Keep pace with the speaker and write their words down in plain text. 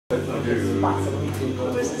There's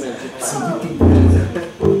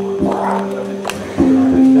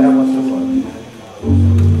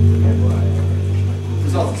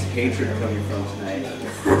all this hatred coming from tonight.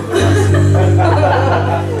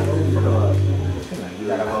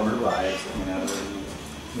 That have all their lives, you know.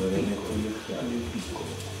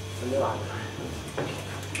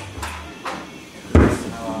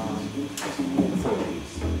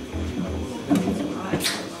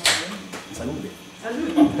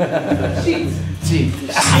 Cheats. Cheats.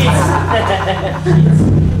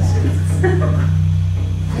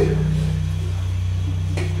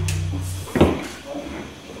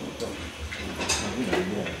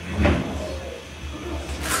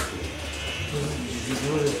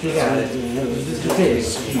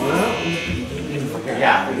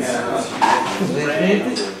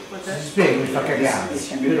 Spiega, mi fa cagare.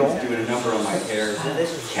 Doing a number on my hair.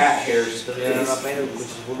 Cat hairs.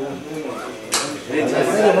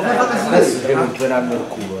 Adesso che romperanno il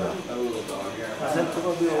culo. Sento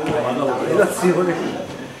proprio relazione.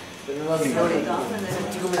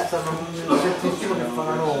 Senti come stanno, senti che fa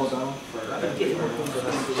la nota, no? Perché?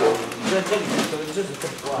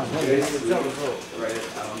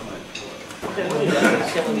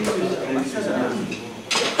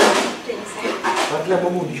 Parliamo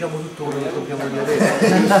mo, diciamo tutto quello che dobbiamo dire adesso.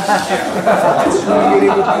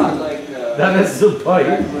 Da adesso in poi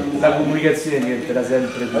la comunicazione diventerà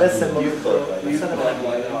sempre più. Adesso è il momento. Who's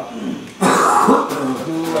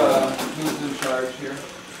in charge here?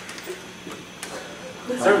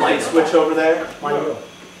 Is there a light switch over there?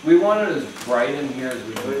 We want it as bright in here as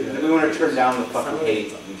we can. We want to turn down the fucking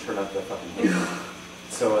hate and turn up the fucking hate.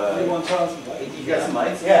 So, you got some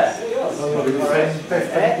lights? Yeah. Oh,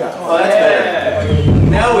 that's better.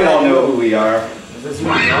 Now we all know who we are.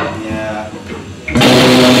 Yeah.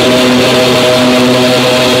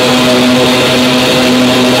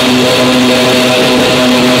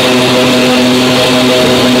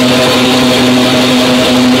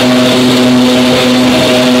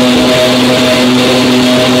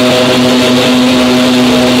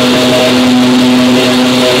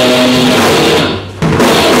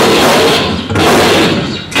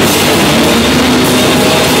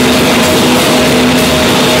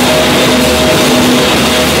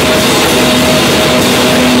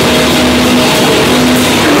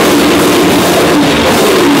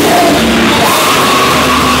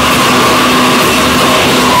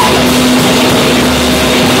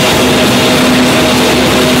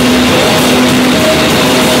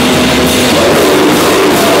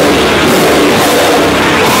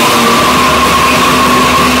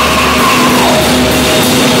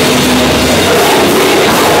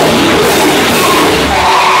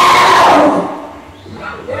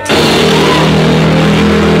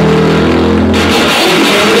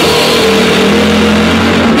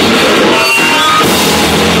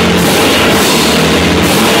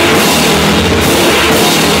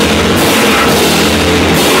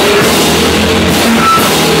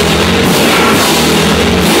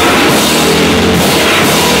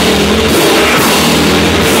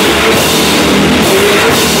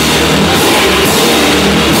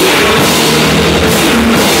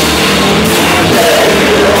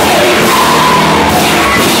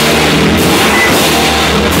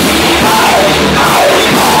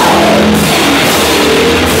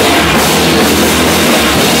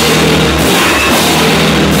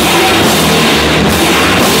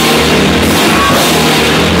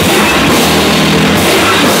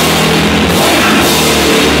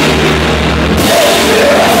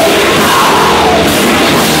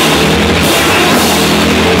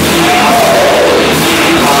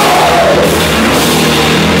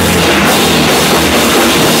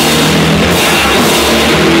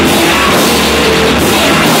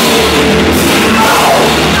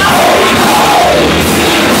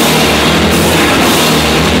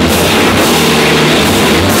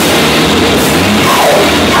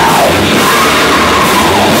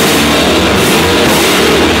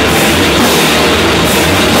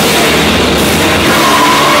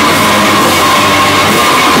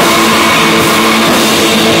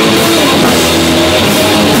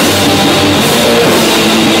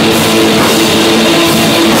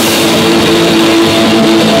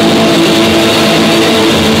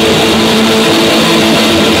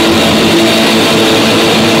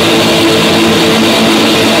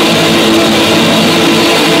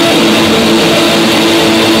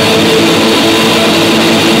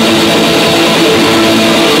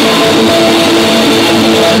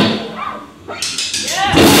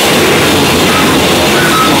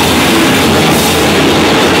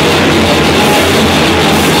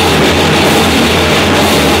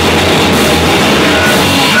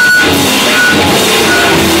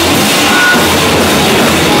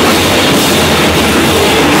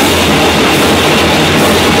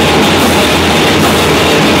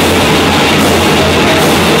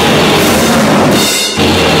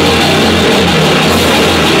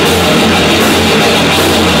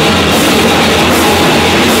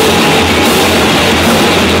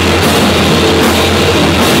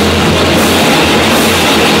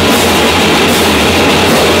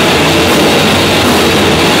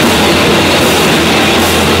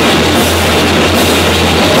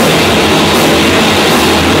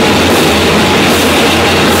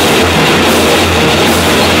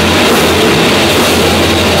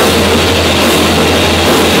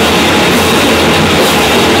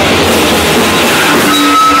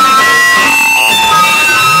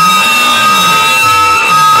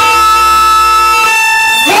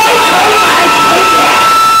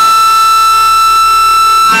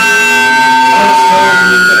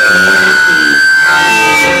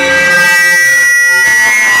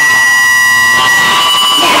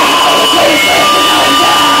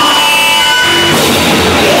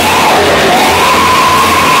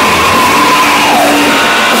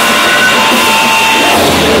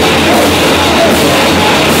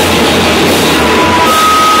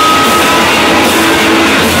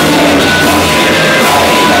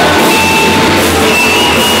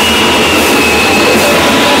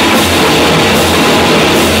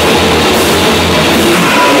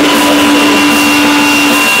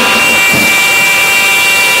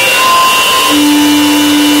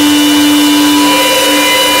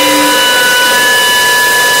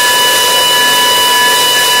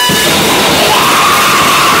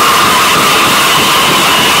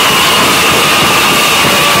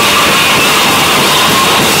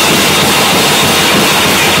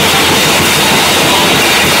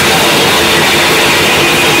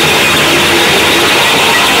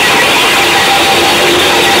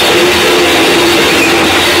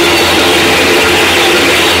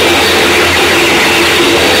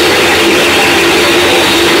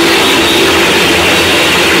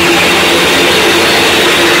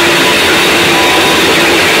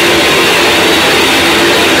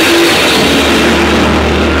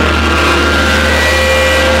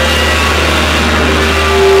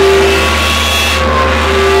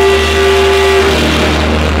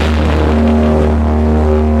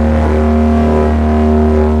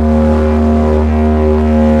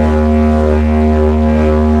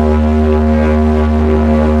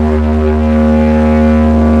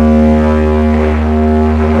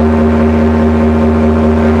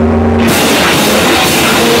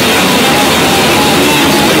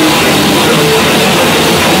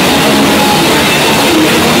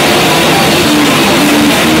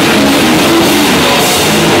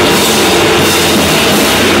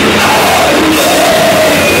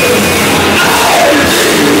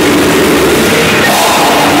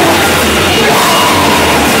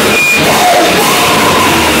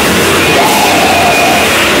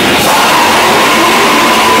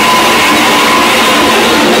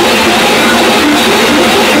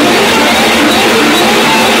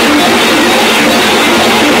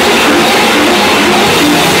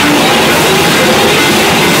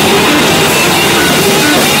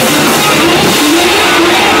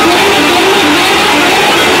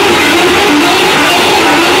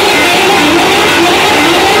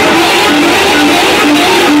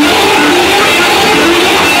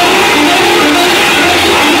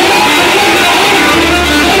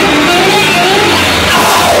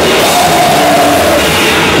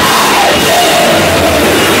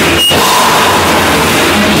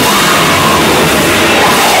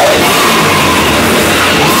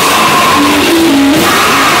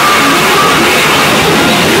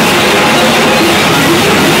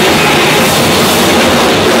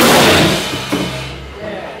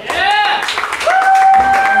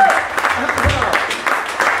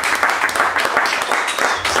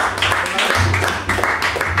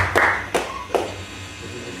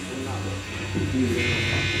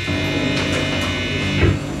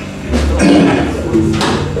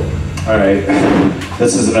 Alright,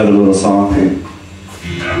 this is another little song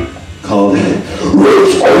called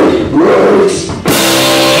Roots.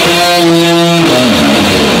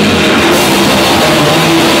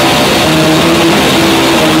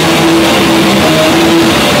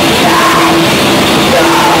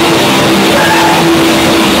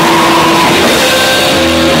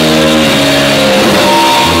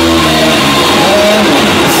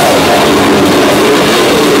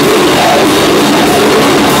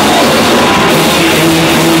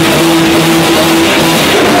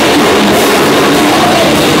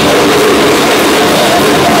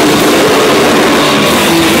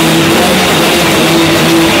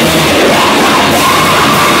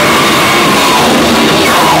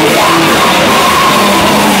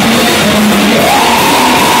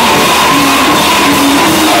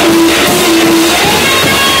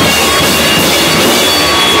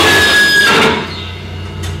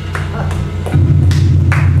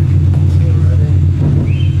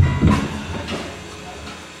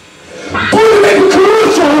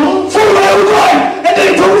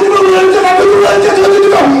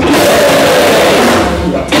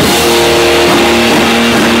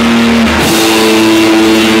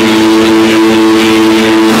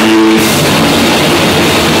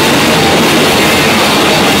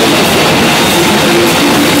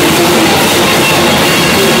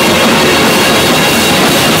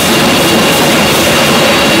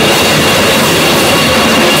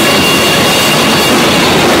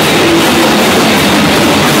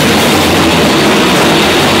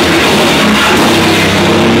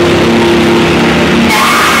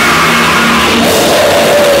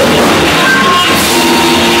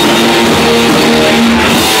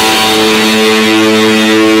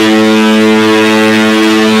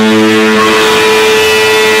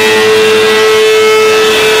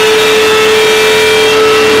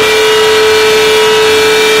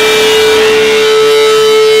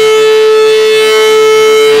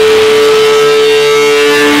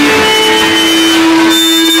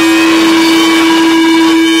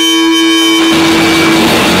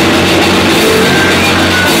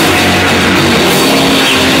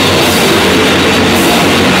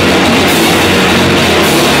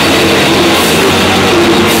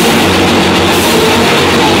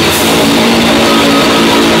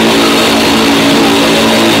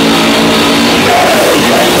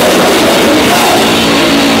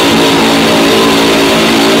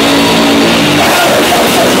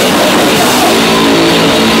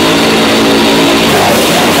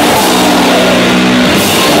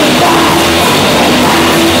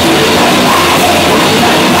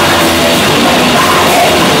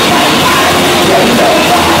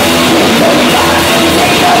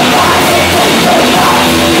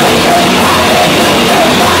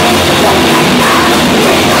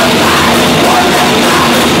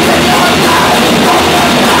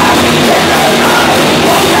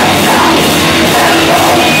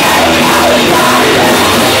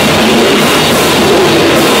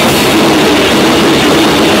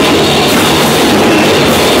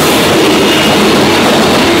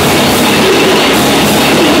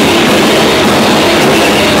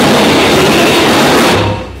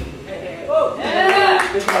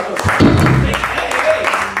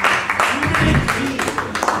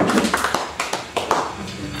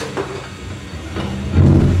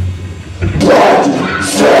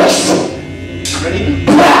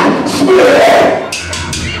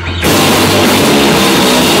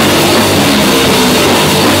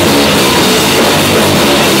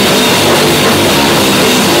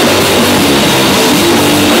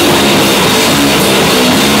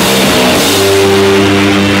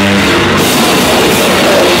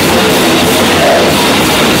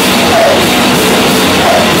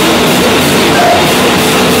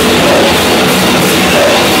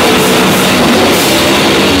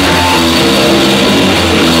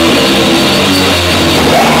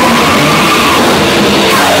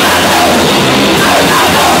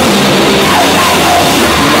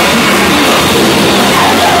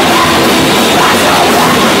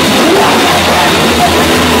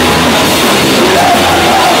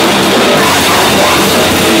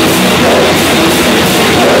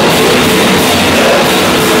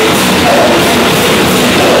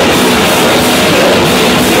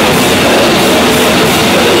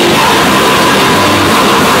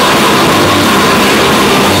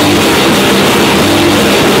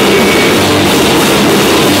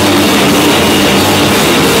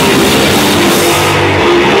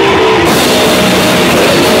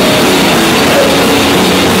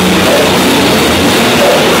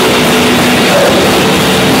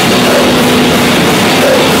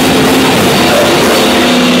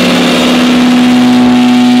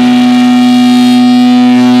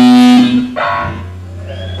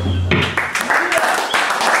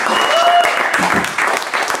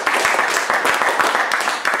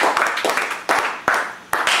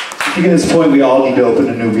 think at this point we all need to open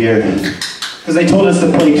a new beer. Because they told us to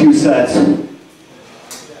play 2 sets.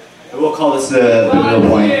 We'll call this the middle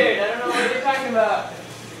point. Weird. I don't know what you're talking about.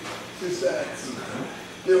 2 sets.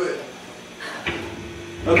 Do it.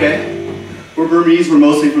 Okay. We're Burmese, we're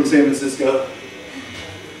mostly from San Francisco.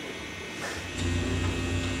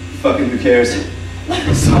 Fucking who cares?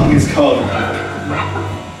 The song is called...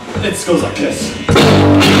 It goes like this.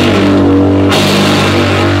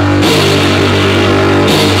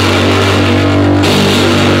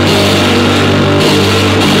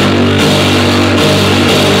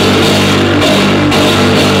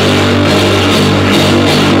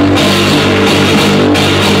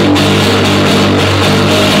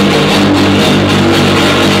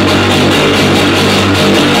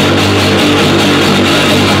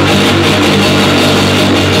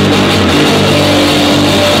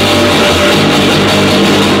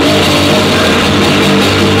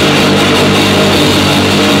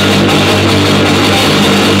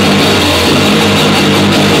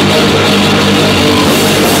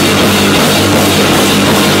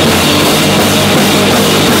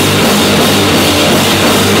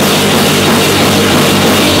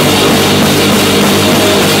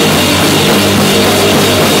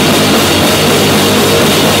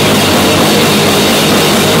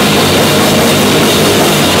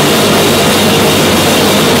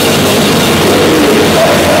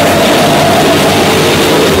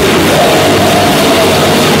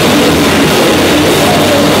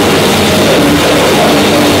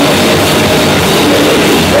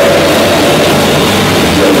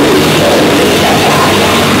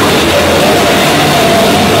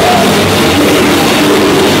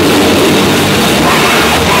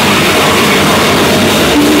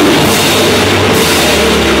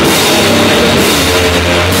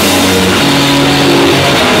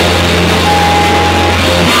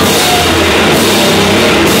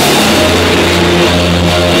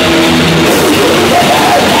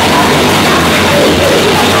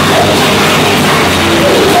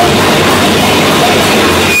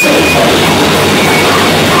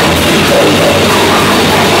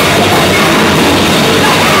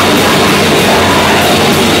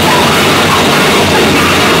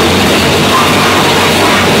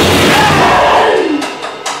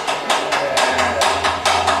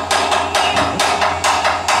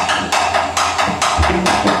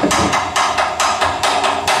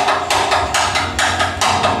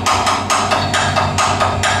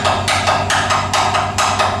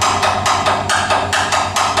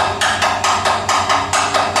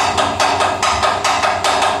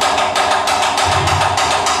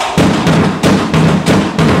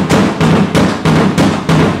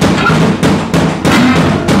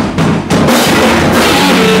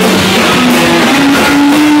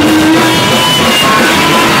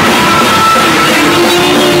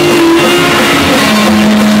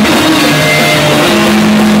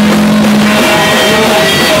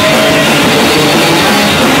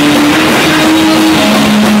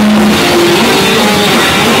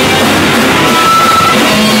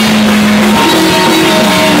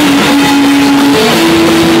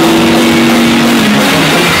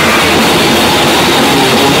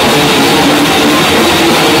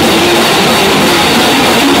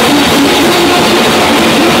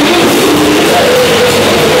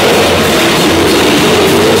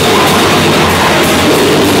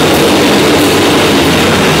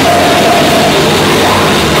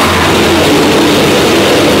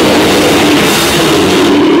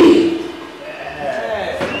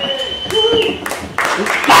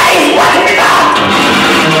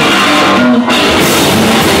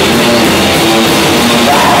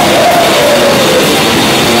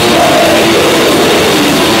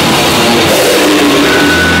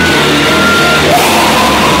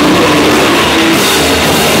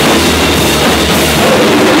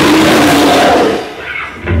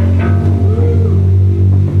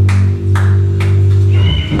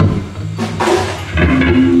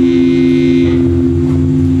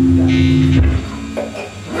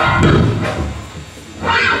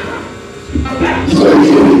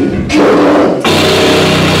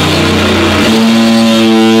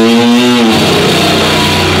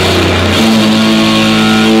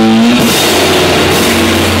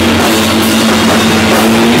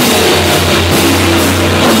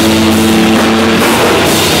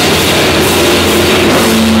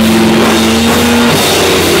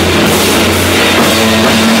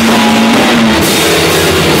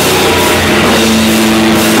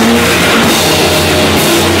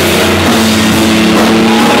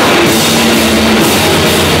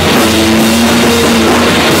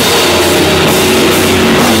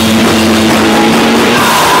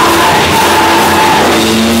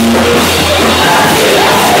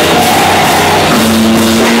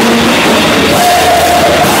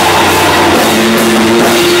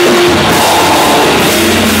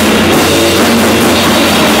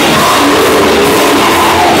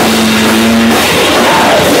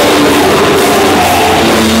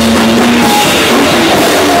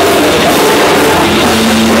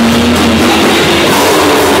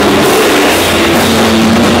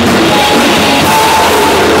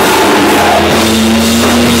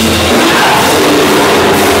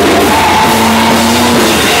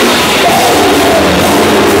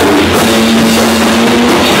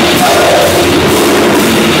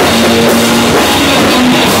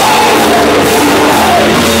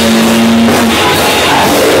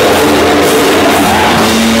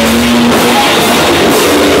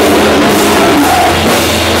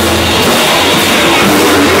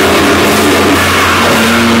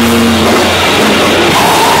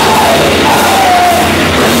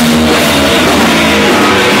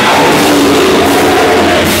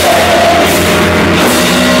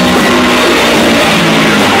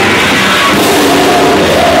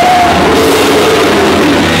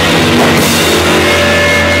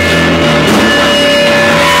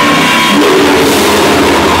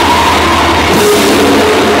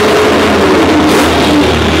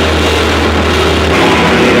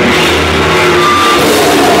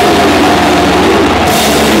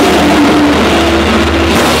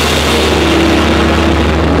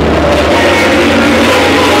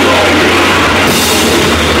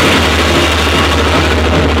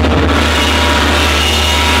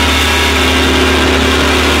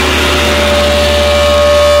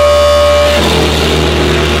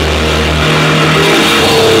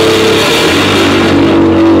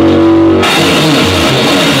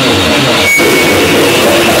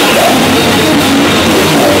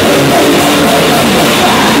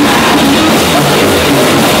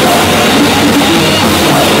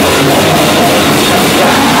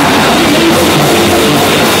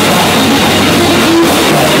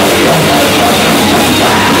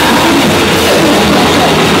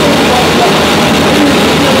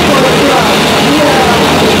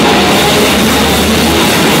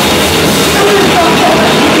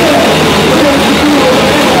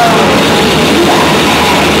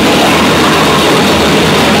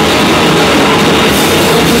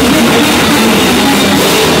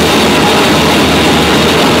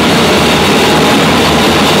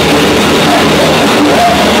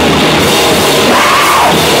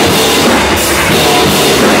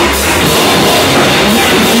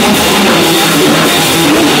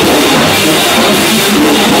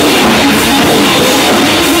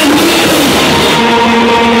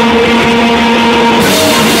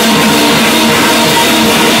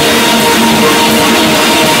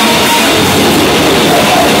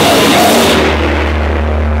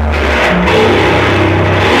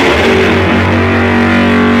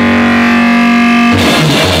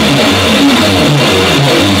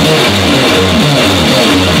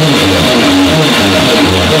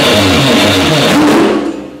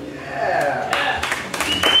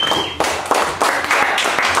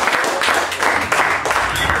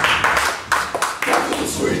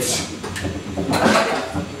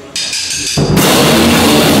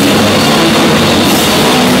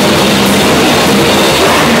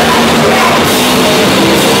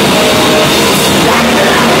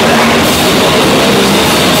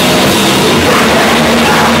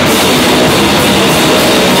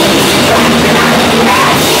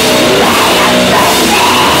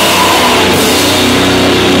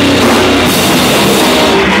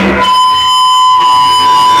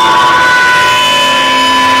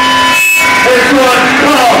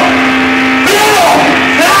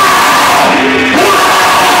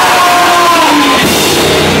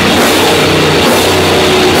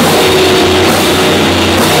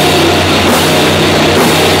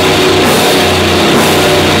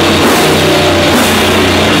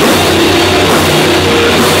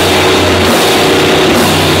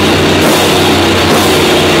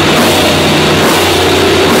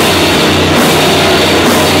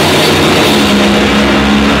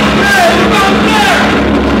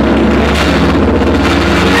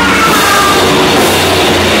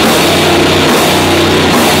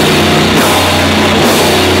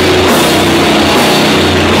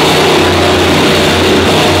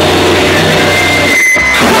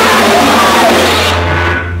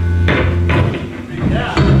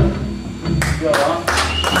 go, huh?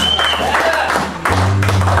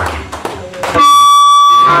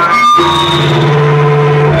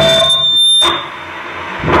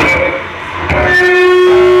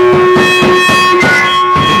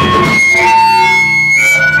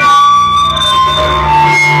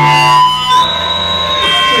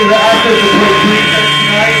 The actors will play defense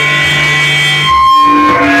tonight.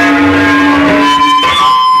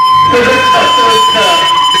 So this is our first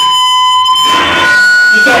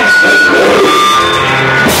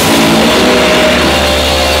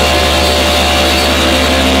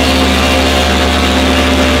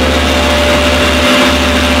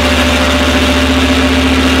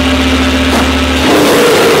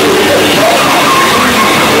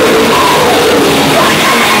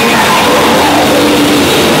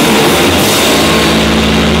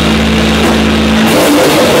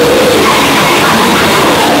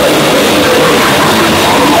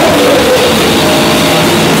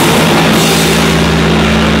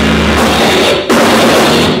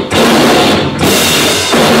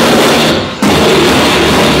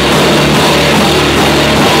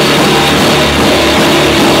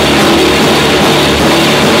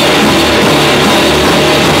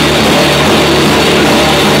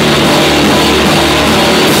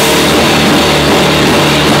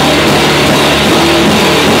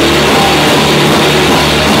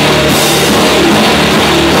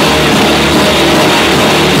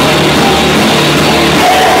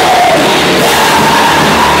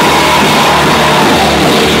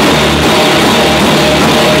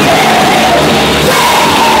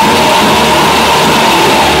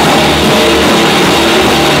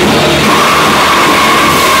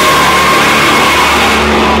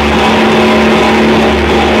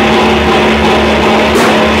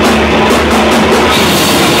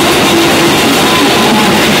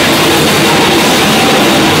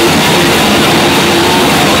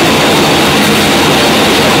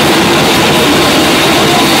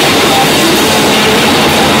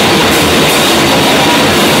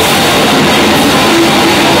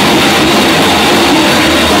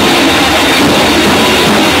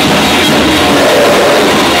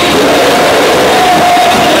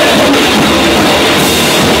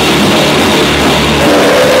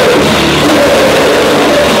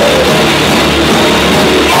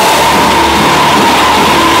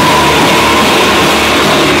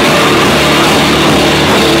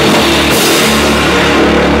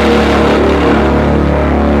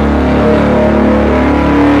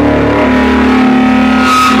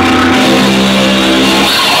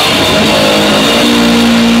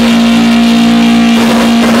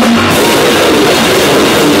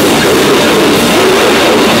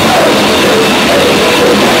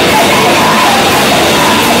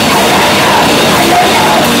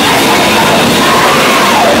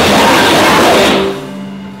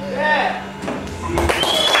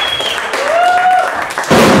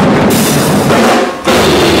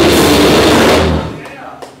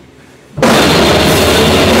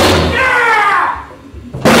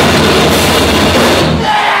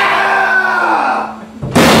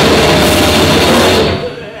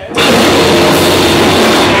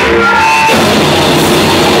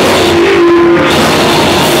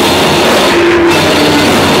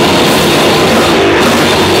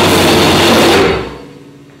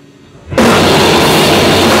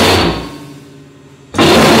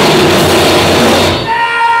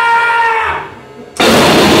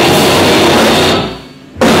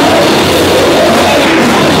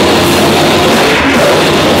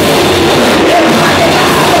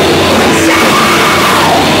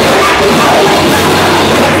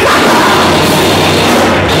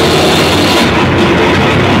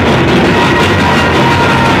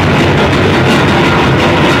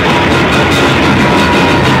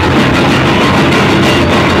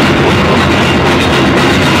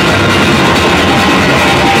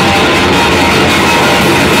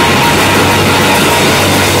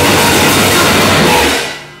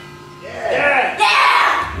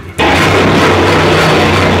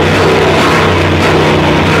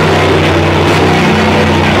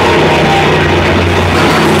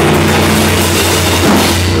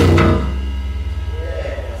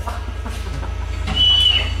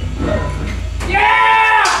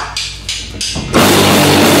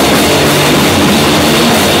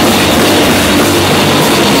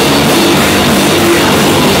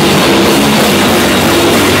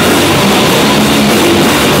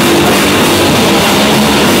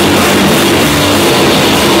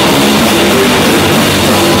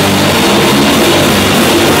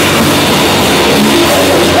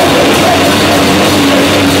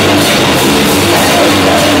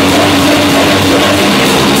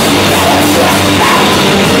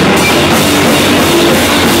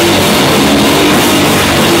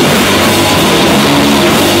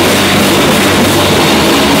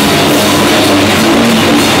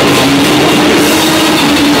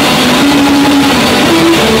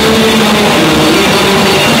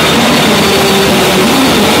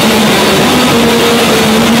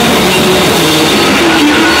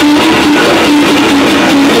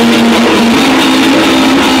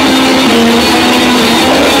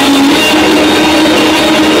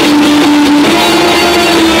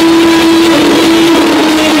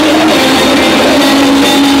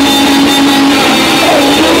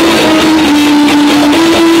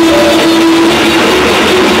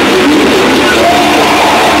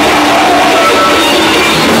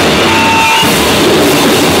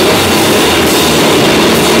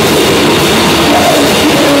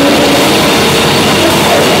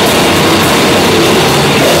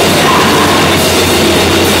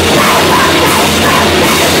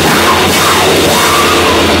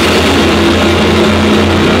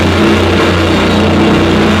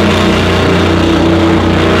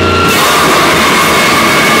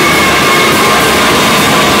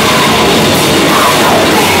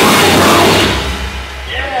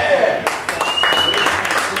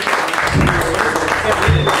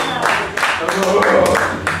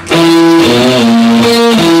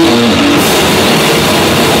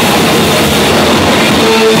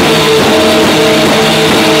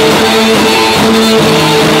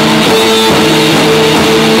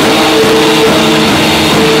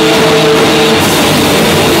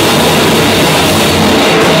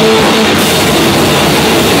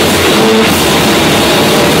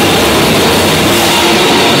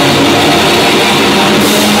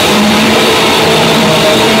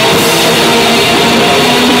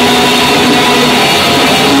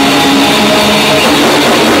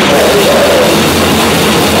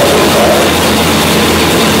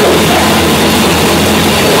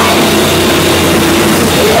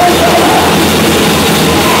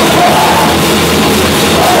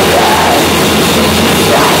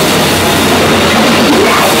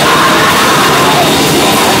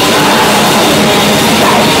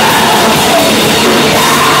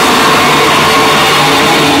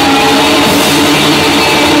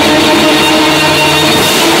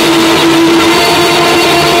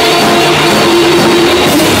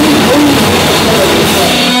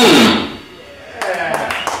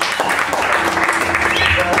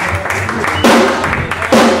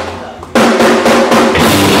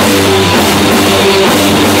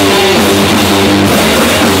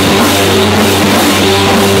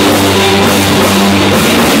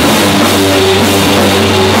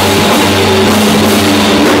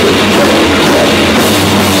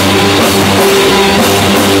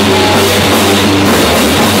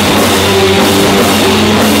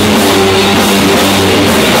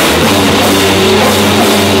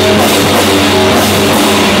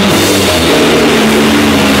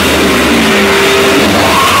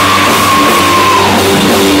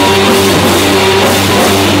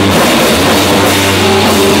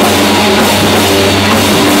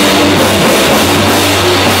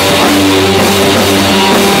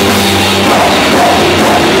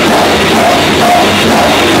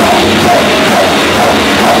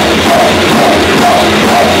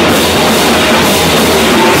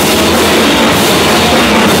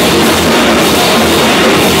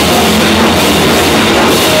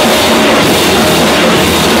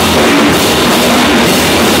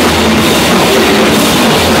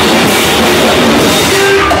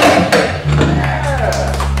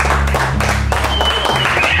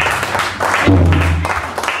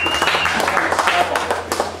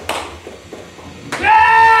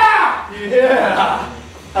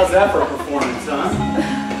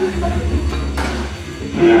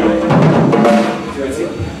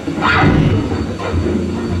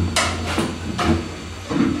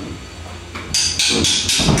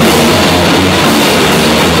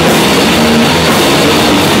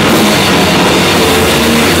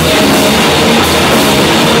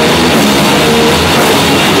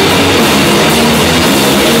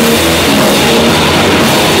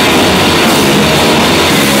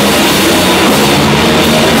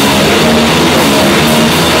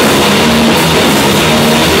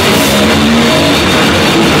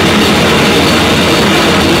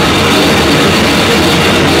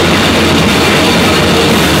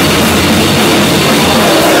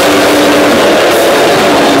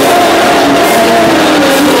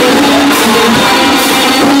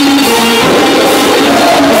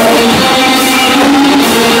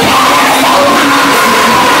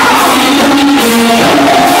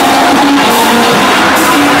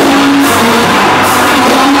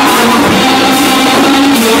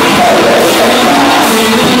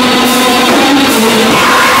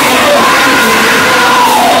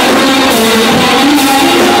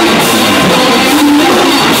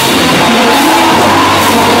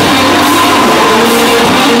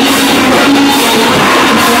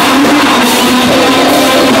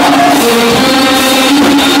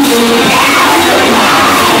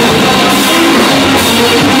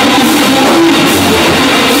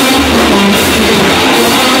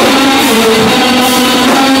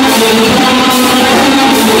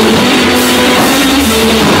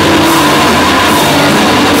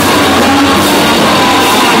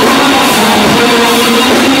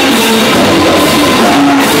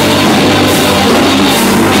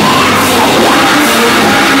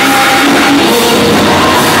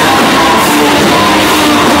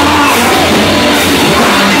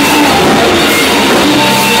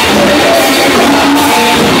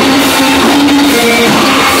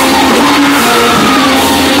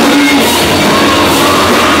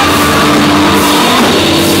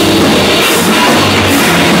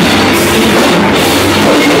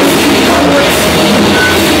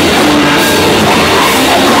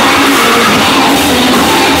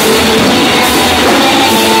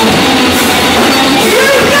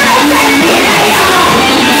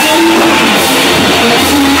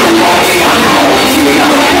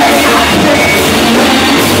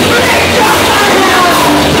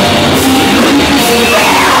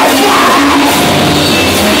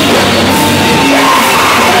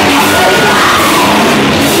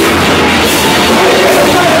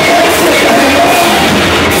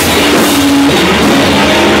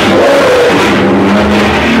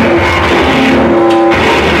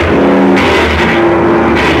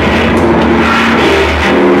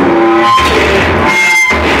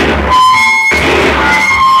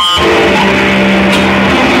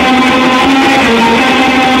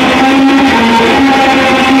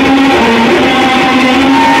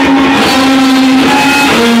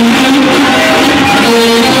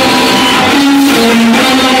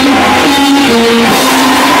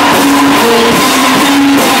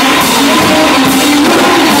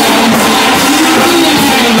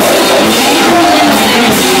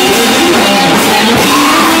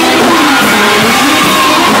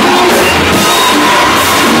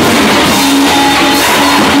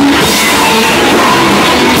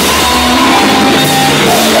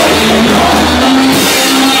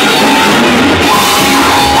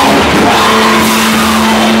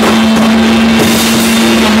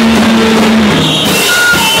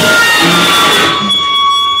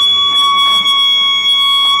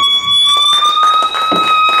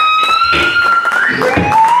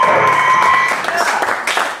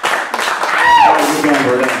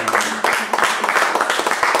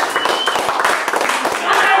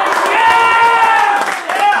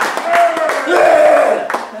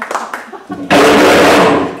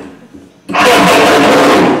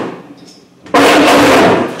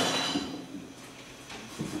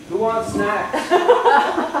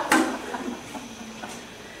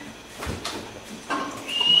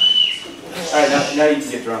Now you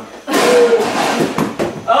can get drunk.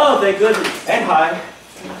 Oh, thank goodness. And high.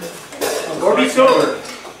 Or be sober.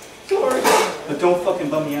 But don't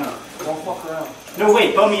fucking bum me out. Don't fuck around. No,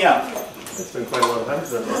 wait, bum me out. It's been quite a long time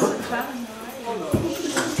since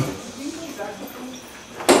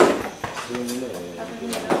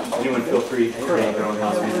Anyone feel free to make their own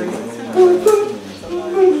house music.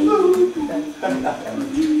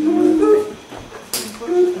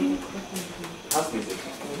 House music.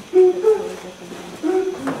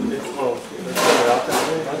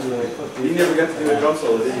 You never got to do a drum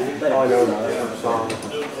solo, did you? Oh, I know that. Song.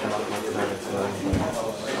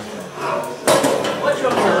 What's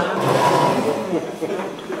your song?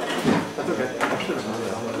 That's okay.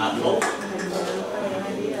 Not full?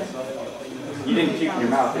 You didn't puke in your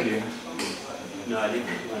mouth, did you? No, I didn't.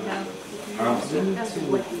 I almost did. I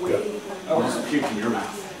almost puked in your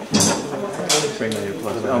mouth. Bring your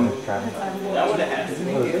plus. That would have happened.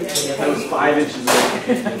 That was 5 inches in your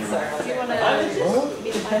mouth. Do you want to be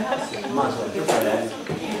in my house?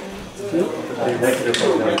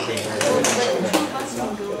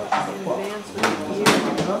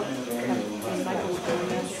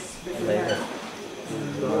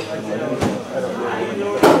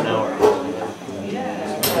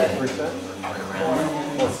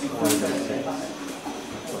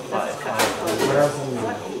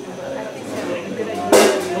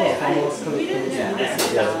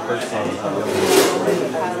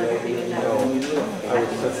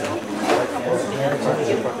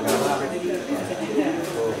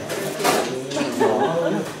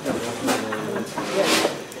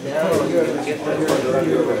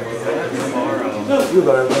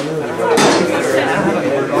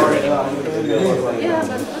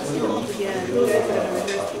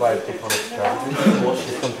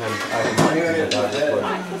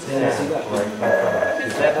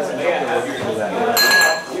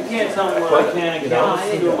 You can't tell me what I can and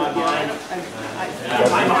cannot do in my mind.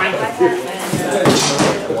 My mind.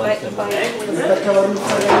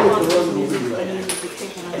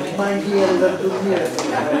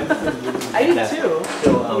 I do too.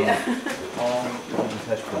 Yeah.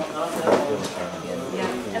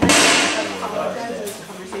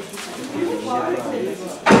 And then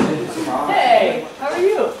hey, how are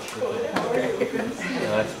you?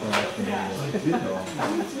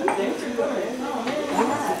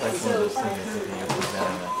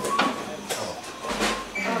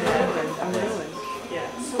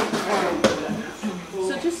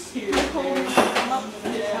 So just come up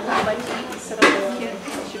and have a bite to eat and set up with the kid.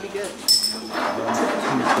 It should be good.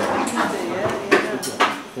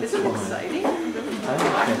 This is exciting.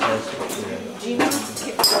 Gino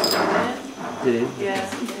kicked off on it. Did he? Yeah.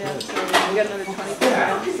 So we got another 20 minutes.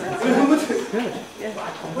 Good. Yeah.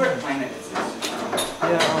 Where planet is this?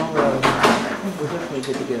 Yeah, we'll definitely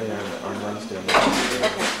get together on Wednesday.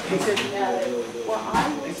 Okay. Good. Well, I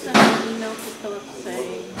sent an email to Philip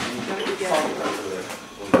saying, don't you get it?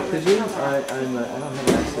 Could you? I don't have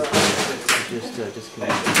access to just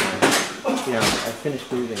connect. You know, I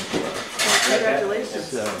finished moving today. Congratulations.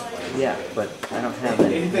 So yeah, but I don't have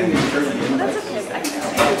any. Anything in Germany? Well, that's okay. I can see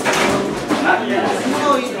it.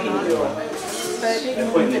 No, you don't. But I think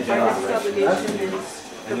the next obligation is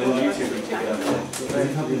And then YouTube can take it up.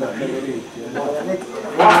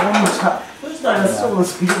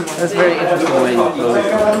 That's very interesting way you pose it.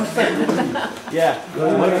 Yeah.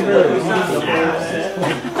 What really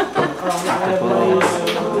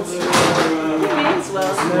means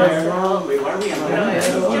well.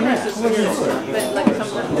 But like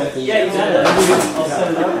sometimes. Yeah, you got it.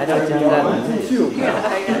 I don't do that.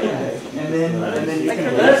 And then you Like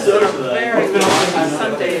can. that's very good on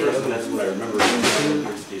Sundays. That's what I remember.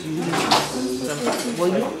 Well,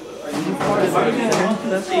 you part of the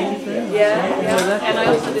festival thing? Yeah. And I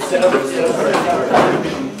also did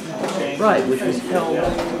Right, which was held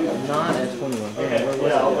not at 21. Where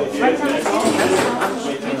was it? right from the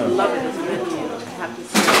you'd love it as a venue to have this.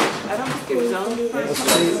 I don't think you're zoned for it. Let's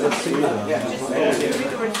see. Just 3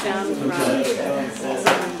 doors down from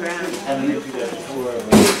Southern Ground.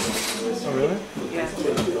 Oh, really?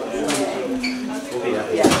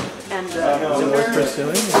 Yeah. And So worth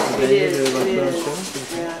pursuing? Is it is. show?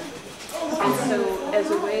 Yeah. And so as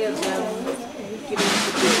a way of them giving us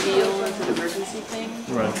a good deal as an emergency thing,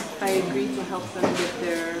 Right. I agreed to help them get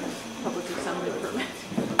their public assembly permit.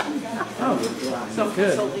 Oh, So I'm good.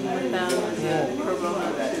 consulting with them as a pro bono.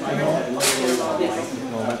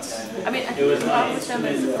 Well, that's... I mean, I think the problem with them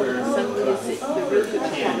is the public assembly is they're really good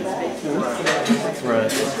at sharing space.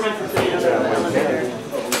 Right. So they don't have an elevator.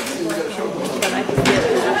 But I can get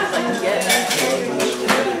as much as I can get.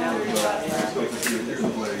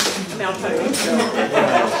 I mean, I'll try to.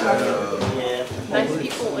 90 there's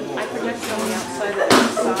people, and I project on the outside of the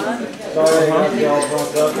facade.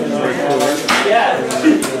 Yeah,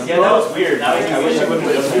 that was weird. I wish I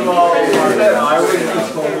wouldn't have you all.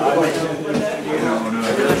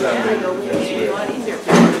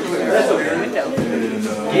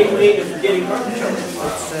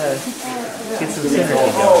 Get some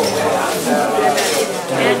synergy going.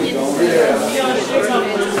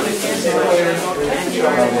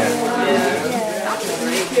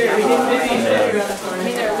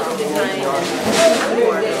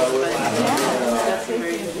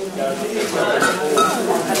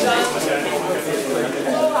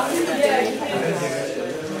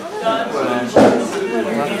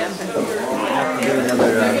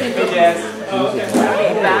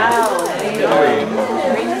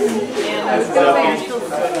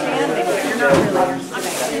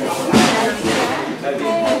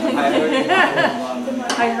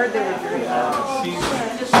 I heard they were very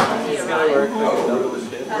She's gotta work like another with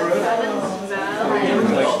shit.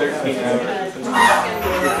 Like 13 hours.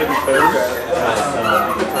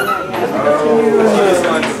 She just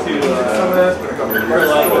wants to her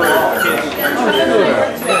life with kids.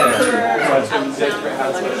 Watching Desperate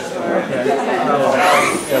Housewives.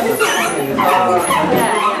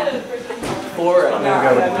 Four right now.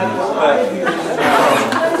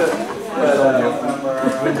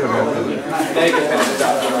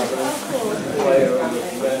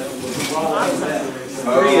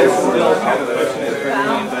 Three is still kind of pushing it for me,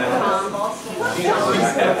 but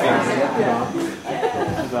she's happy.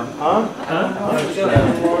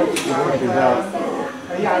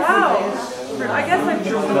 wow. I guess I've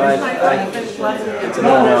finished lessons.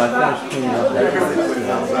 No, I finished cleaning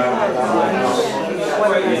up that.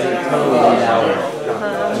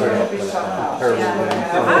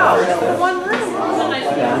 Wow, one room.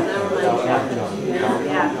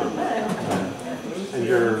 And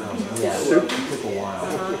your soup took a while.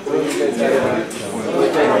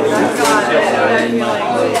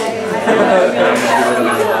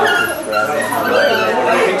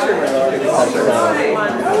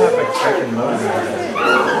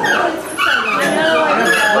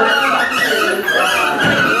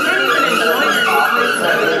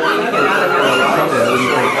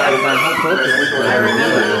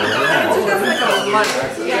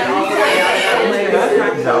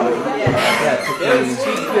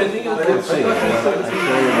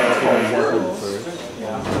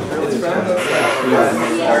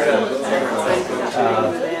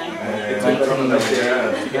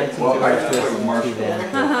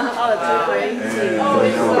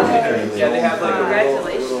 Yeah, they have like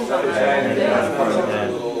congratulations on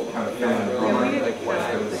that.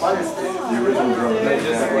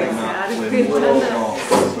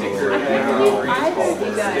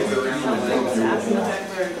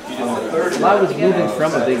 Well, I was moving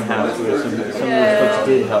from a big house where some of those folks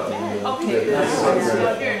did help me.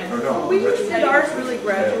 We just did ours really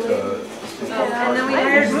gradually. And then we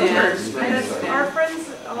hired movers. And our friends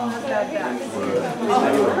all have bad backs.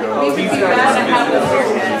 Maybe too bad to have them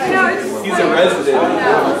here. No, it's he's a resident.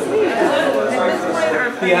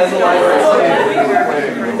 He has a library.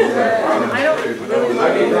 I don't really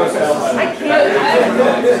like it. I can't.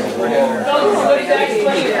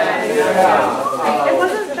 It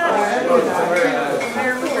wasn't that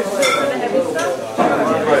higher movers for the heavy stuff.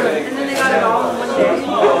 And then they got it all in one day.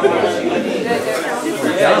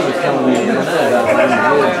 John was telling me about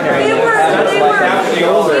They were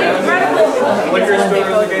incredible. What your store is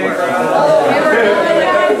getting They were really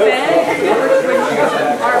high bed, which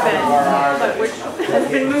our bed, but which has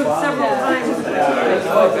been moved several times.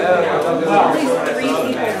 At least 3 people.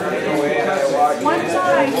 One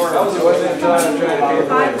side, 5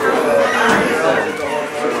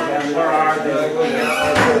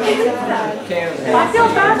 I feel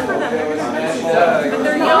bad for them. But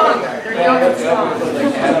they're young. They're young and strong.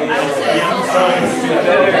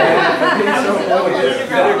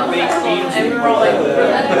 And we were all like,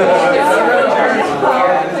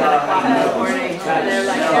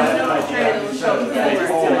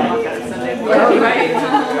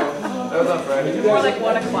 That was on Friday. more like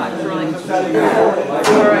 1 o'clock. We're like,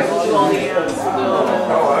 alright, we'll do all the ants.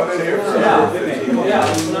 Oh, I've been here for 15 years. I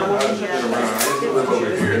live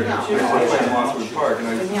over here. I play in Mosswood Park, and I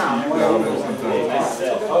used to see you down there sometimes.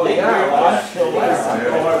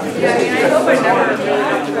 Yeah, I mean, I hope I never really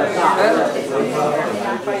have to go to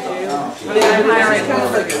if I do. But I'm hiring.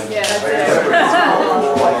 Yeah, that's it.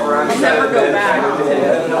 I'll never go back.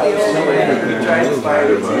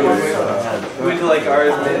 We do like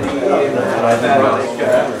ours, man.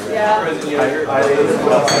 Yeah. Prison yogurt. I